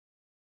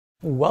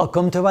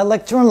Welcome to my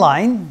lecture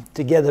online.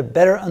 To get a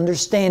better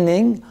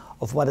understanding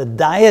of what a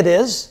dyad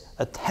is,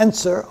 a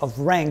tensor of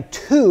rank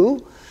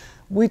 2,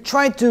 we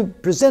tried to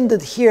present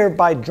it here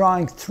by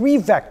drawing three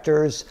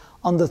vectors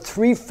on the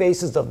three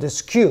faces of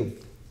this cube.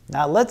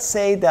 Now let's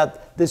say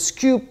that this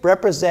cube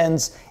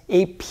represents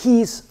a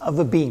piece of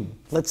a beam.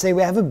 Let's say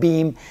we have a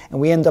beam and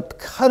we end up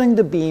cutting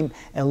the beam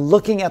and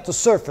looking at the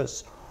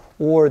surface.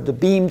 Or the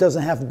beam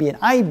doesn't have to be an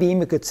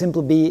I-beam, it could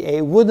simply be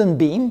a wooden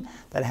beam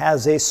that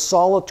has a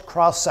solid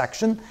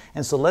cross-section.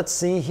 And so let's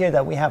see here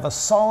that we have a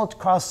solid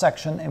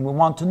cross-section and we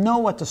want to know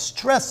what the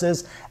stress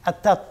is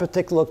at that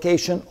particular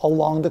location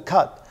along the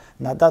cut.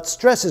 Now that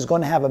stress is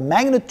going to have a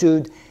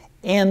magnitude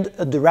and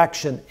a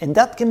direction, and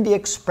that can be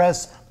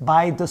expressed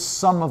by the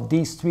sum of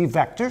these three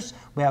vectors.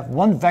 We have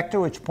one vector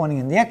which is pointing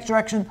in the x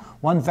direction,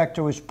 one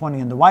vector which is pointing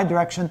in the y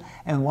direction,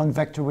 and one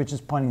vector which is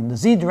pointing in the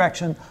z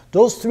direction.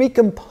 Those three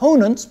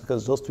components,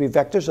 because those three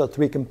vectors are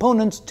three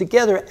components,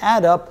 together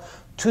add up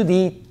to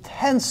the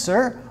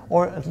tensor,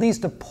 or at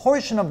least a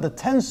portion of the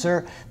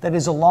tensor that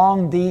is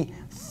along the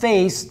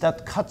face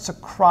that cuts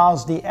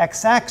across the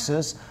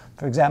x-axis.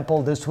 For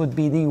example, this would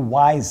be the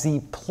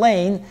YZ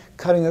plane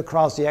cutting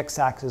across the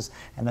x-axis.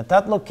 And at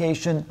that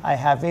location, I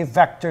have a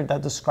vector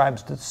that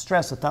describes the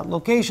stress at that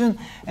location,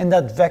 and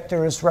that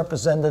vector is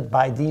represented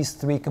by these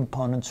three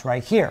components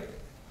right here.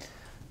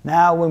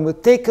 Now, when we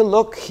take a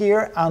look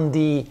here on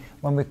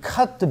when we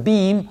cut the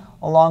beam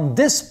along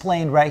this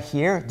plane right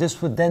here,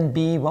 this would then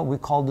be what we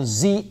call the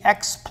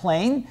ZX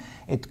plane.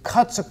 It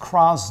cuts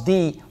across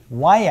the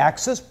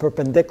y-axis,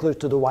 perpendicular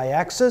to the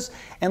y-axis,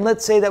 and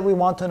let's say that we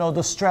want to know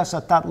the stress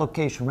at that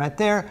location right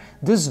there.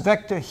 This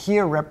vector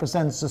here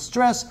represents the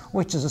stress,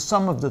 which is the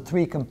sum of the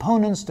three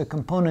components, the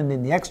component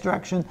in the x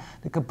direction,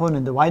 the component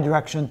in the y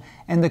direction,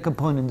 and the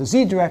component in the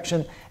z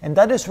direction, and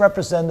that is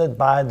represented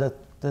by the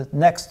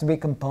next three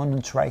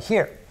components right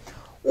here.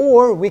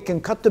 Or we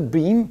can cut the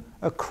beam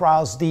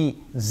across the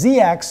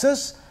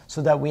z-axis,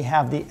 so that we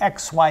have the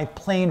xy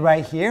plane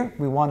right here.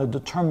 We want to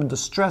determine the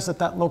stress at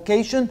that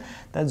location.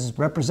 That is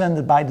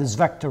represented by this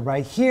vector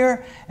right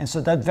here. And so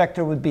that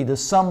vector would be the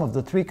sum of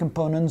the three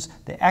components,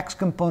 the x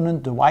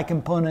component, the y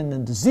component,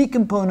 and the z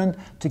component,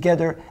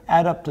 together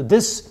add up to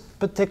this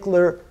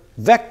particular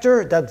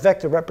vector. That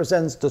vector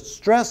represents the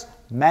stress,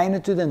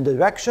 magnitude, and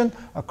direction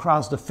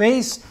across the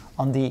face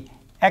on the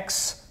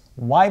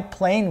xy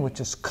plane, which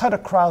is cut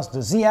across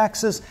the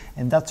z-axis,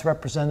 and that's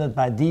represented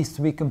by these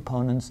three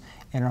components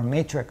in our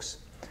matrix.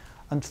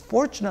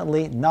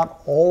 Unfortunately,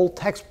 not all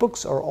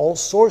textbooks or all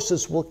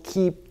sources will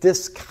keep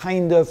this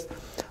kind of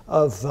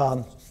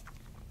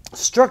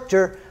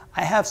structure.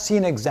 I have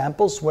seen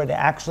examples where they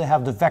actually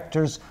have the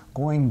vectors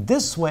going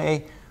this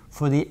way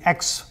for the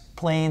x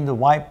plane, the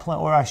y plane,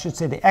 or I should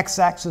say the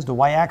x-axis, the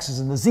y-axis,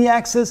 and the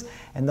z-axis,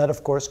 and that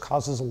of course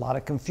causes a lot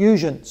of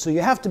confusion. So you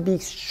have to be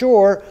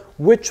sure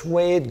which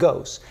way it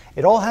goes.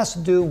 It all has to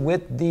do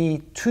with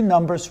the two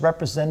numbers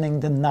representing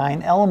the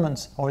 9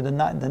 elements, or the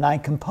nine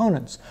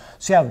components.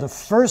 So you have the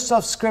first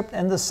subscript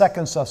and the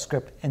second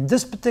subscript. In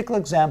this particular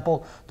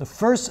example, the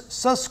first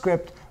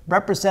subscript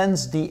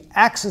represents the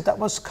axis that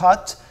was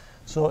cut.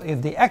 So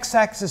if the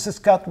x-axis is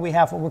cut, we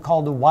have what we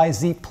call the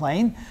YZ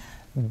plane.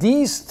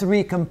 These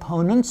three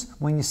components,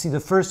 when you see the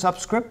first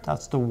subscript,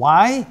 that's the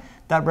y,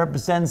 that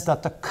represents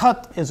that the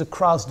cut is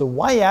across the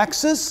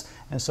y-axis.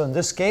 And so in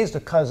this case, the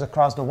cut is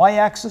across the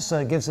y-axis, so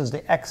it gives us the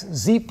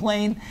xz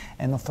plane.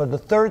 And for the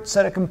third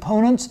set of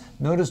components,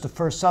 notice the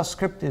first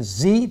subscript is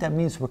z. That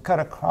means we're cut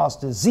across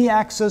the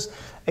z-axis,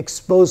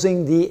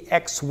 exposing the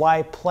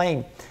xy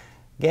plane.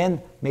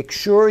 Again, make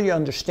sure you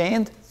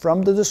understand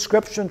from the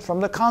description, from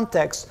the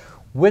context,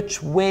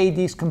 which way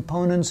these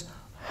components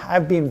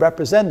have been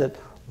represented.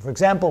 For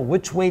example,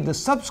 which way the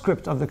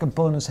subscript of the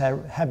components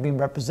have been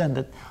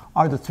represented.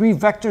 Are the three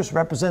vectors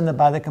represented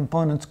by the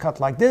components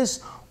cut like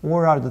this,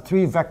 or are the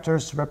three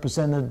vectors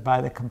represented by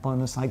the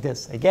components like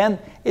this? Again,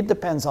 it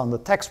depends on the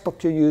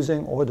textbook you're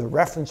using or the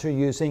reference you're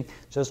using.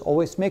 Just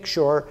always make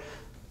sure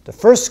the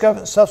first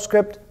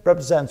subscript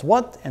represents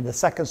what, and the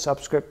second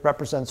subscript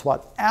represents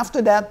what.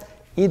 After that,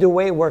 either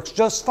way works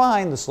just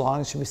fine as long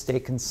as we stay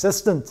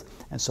consistent.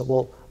 And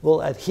so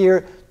we'll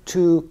adhere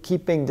to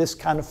keeping this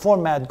kind of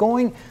format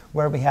going,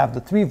 where we have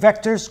the three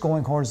vectors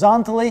going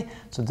horizontally.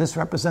 So this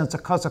represents a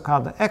cut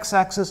across the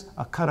x-axis,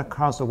 a cut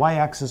across the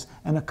y-axis,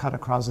 and a cut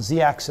across the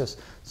z-axis.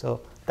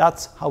 So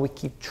that's how we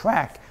keep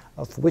track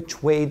of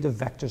which way the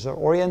vectors are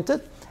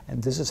oriented.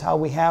 And this is how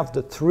we have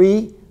the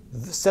three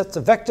sets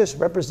of vectors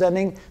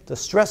representing the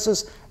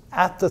stresses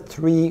at the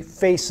three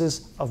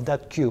faces of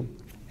that cube.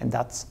 And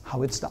that's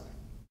how it's done.